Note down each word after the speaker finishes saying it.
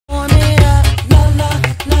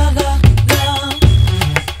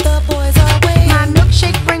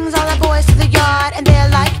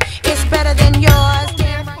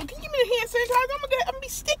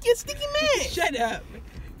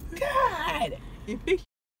and fix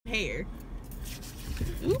your hair.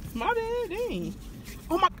 Oops, my bad. Dang.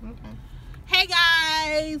 Oh my. Okay. Hey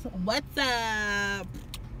guys, what's up?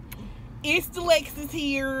 It's DeLexis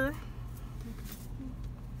here.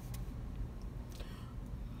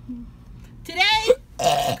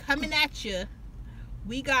 Today, coming at you,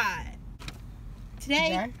 we got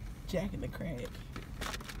Jack in the Crack.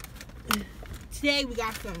 Today we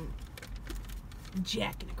got some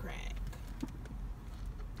Jack in the Crack.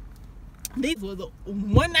 These was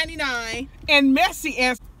 $1.99 And messy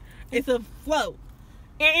and it's a float.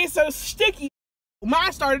 it's so sticky.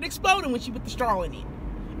 Mine started exploding when she put the straw in it.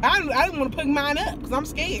 I didn't want to pick mine up because I'm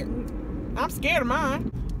scared. I'm scared of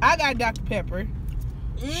mine. I got Dr. Pepper.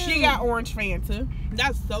 She got orange Fanta.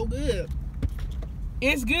 That's so good.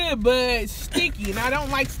 It's good, but it's sticky, and I don't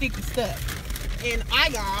like sticky stuff. And I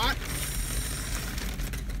got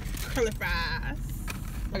curly fries.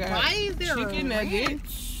 I got Why is there chicken a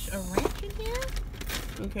nuggets. A ranch in here?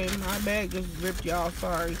 Okay, my bag just ripped, y'all.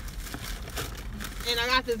 Sorry. And I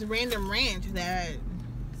got this random ranch that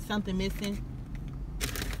something missing.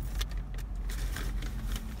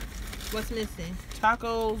 What's missing?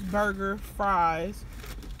 Tacos, burger, fries,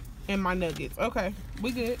 and my nuggets. Okay,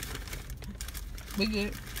 we good. We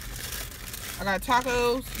good. I got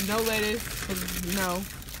tacos, no lettuce, 'cause no.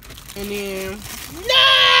 And then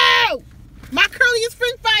No! My curliest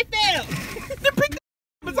french fry fell.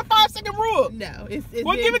 it's a 5-second rule. No, it's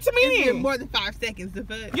Well, give it to me it's then. been more than 5 seconds to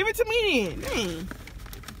put. Give it to me then. Dang.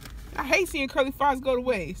 I hate seeing curly fries go to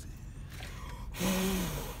waste.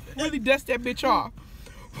 Really dust that bitch off.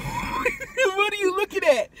 What are you looking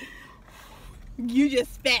at? You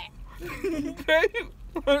just spat. Okay.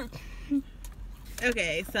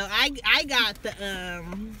 Okay, so I got the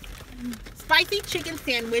spicy chicken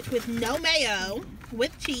sandwich with no mayo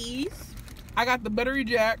with cheese. I got the buttery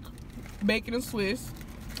jack, bacon and Swiss.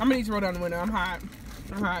 I'm gonna need to roll down the window. I'm hot.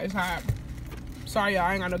 It's hot. Sorry, y'all.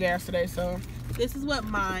 I ain't got no gas today, so This is what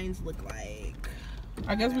mines look like.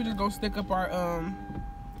 I guess we just gonna stick up our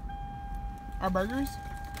burgers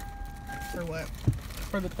For what?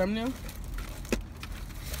 for the thumbnail.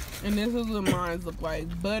 And this is what mine look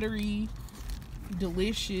like. Buttery,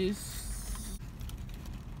 delicious.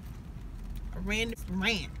 A random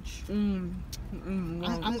ranch. I'm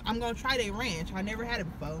I'm gonna try that ranch. I never had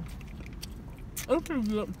it before. It's pretty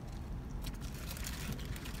good.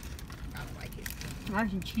 I don't like it.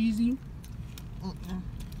 Nice and cheesy.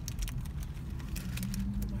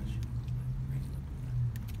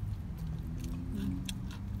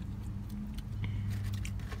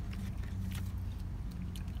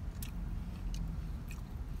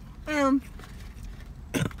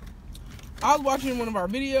 I was watching one of our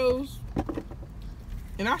videos,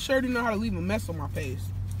 and I sure didn't know how to leave a mess on my face.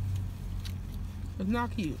 It's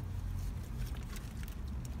not cute.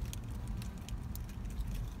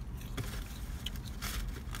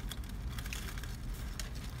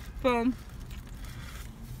 So,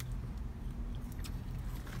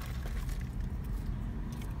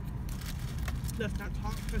 Let's not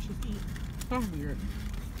talk. Let's just eat. that's weird.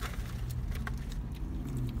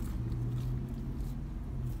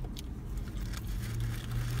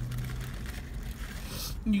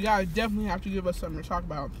 You guys definitely have to give us something to talk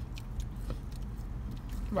about.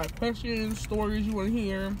 Like questions, stories you want to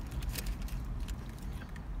hear.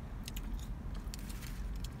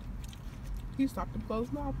 He stopped to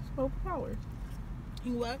close mouth and smell the flowers.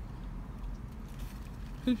 You what?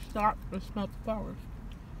 He stopped to smell the flowers.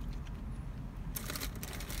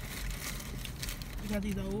 You got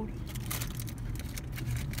these old?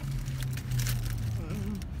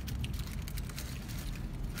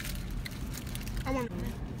 I want to.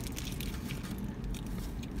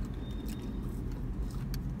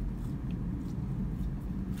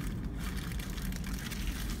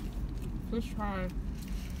 Let's try.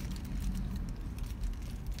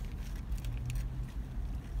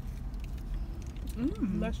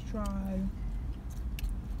 Let's try.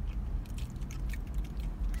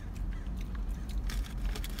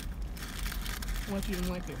 What you didn't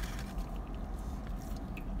like it?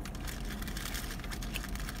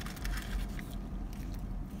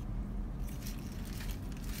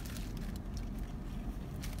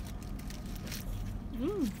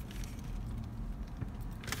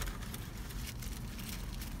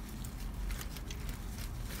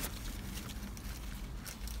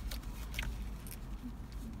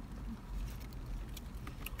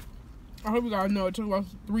 I hope you guys know it took us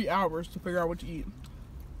 3 hours to figure out what to eat.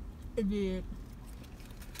 It did.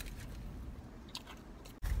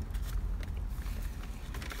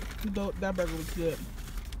 That burger was good.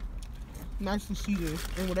 Nice and seasoned.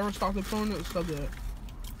 And whatever sauce they put on it was so good.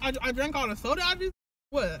 I drank all the soda. I just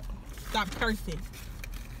what? Stop cursing.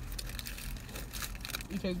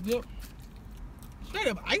 You taste good? Straight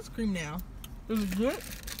up ice cream now. Is it good?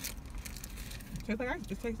 Tastes like ice.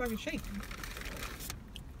 Just tastes like a shake.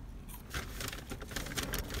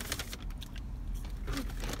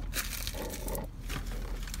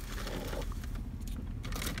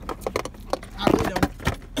 I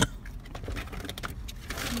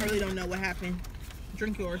really don't know what happened.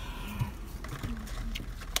 Drink yours.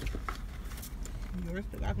 Yours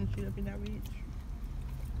still got some shit up in that reach.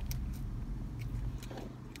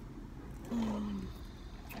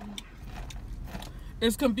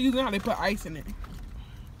 It's confusing how they put ice in it.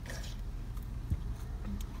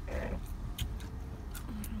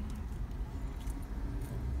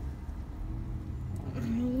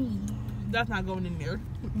 That's not going in there.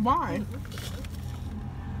 Why?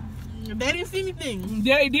 They didn't see anything.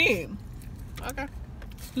 Yeah, they did. Okay.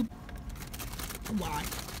 Why?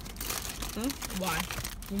 Why?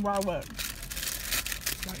 Why what?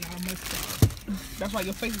 Why y'all mustache? That's why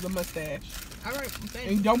your face is a mustache. Alright,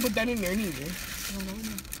 thanks. And don't put that in there neither. I don't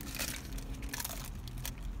know.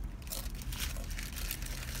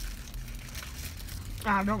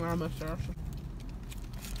 I don't got a mustache.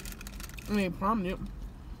 I mean, prominent.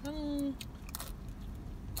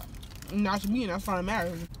 Not to me, that's why it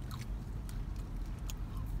matters.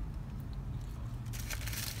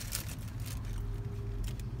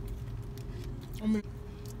 I mean,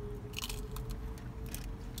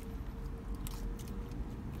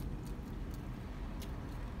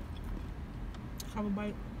 have a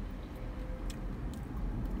bite.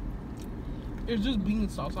 It's just bean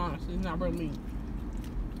sauce, honestly. It's not red meat.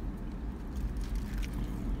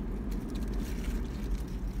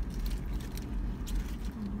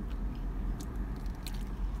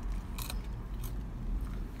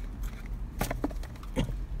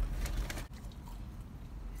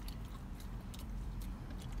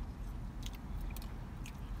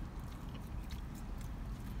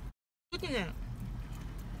 Looking at.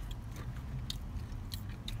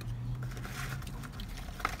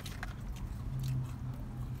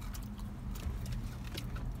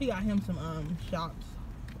 He got him some shots.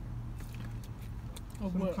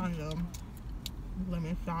 Of Some what? kind of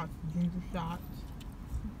lemon shots, ginger shots,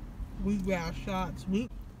 wheatgrass shots.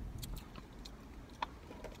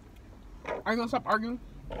 Are you gonna stop arguing?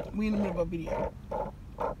 We in the middle of a video.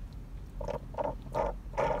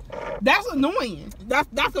 That's annoying. That's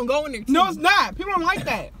gonna go in there too. No, it's not. People don't like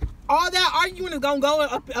that. All that arguing is gonna go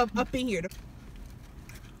up in here.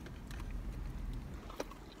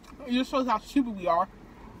 It just shows how stupid we are.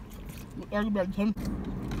 Everybody tell me.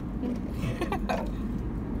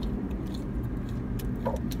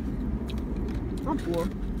 I'm poor.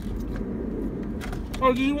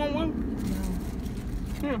 Oh, do you want one?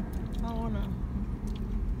 No, Here. I don't wanna.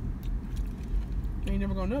 You ain't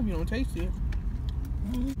never gonna know if you don't taste it.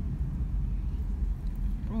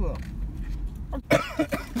 Ugh.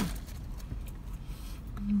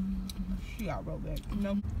 She got rolled back.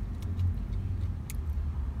 No,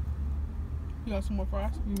 You got some more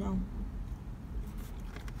fries? no.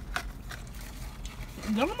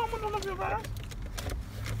 Don't my mama know your fries?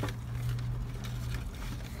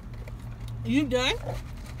 You done?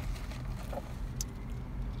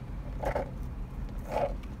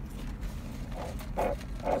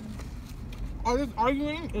 All this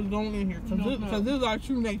arguing is going in here because this is our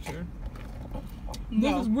true nature.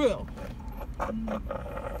 No. This is real.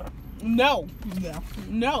 No. Yeah.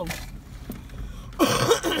 No.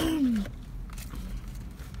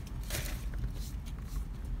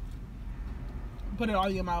 Put it all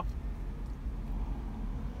in your mouth.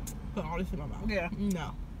 Put all this in my mouth. Yeah.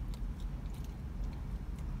 No.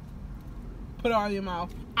 Put it all in your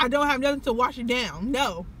mouth. I don't have nothing to wash it down.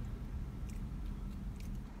 No.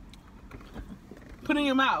 Put it in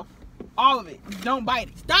your mouth. All of it. Don't bite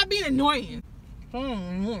it. Stop being annoying.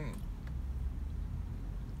 It's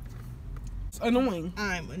annoying.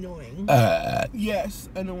 I'm annoying. Yes,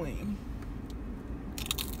 annoying.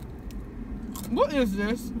 What is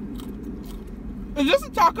this? Is this a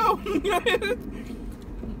taco?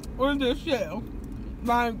 Or is this shell?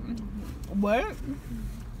 Like, what?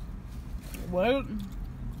 What?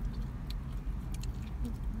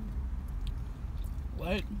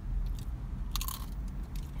 What?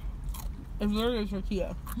 It's literally a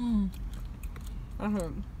tortilla.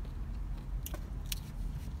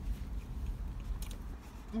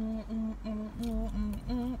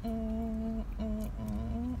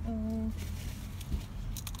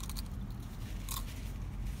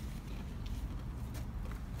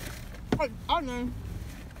 I know.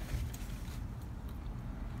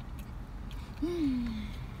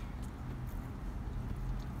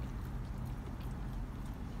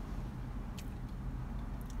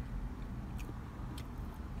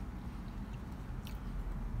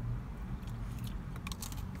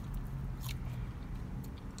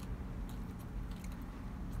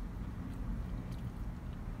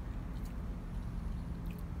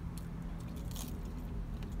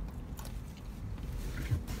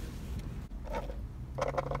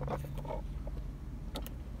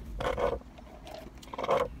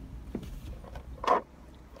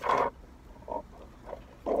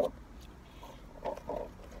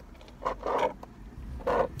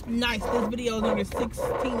 Nice. This video is under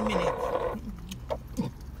 16 minutes.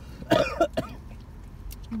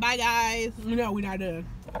 Bye, guys. No, we're not done.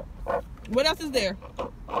 What else is there?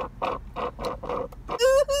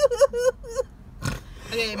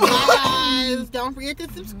 Okay, bye, guys. Don't forget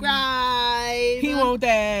to subscribe. He want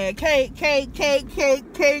that cake. Don't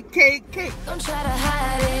try to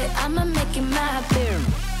hide it. I'ma make it my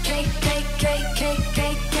appearance. Cake.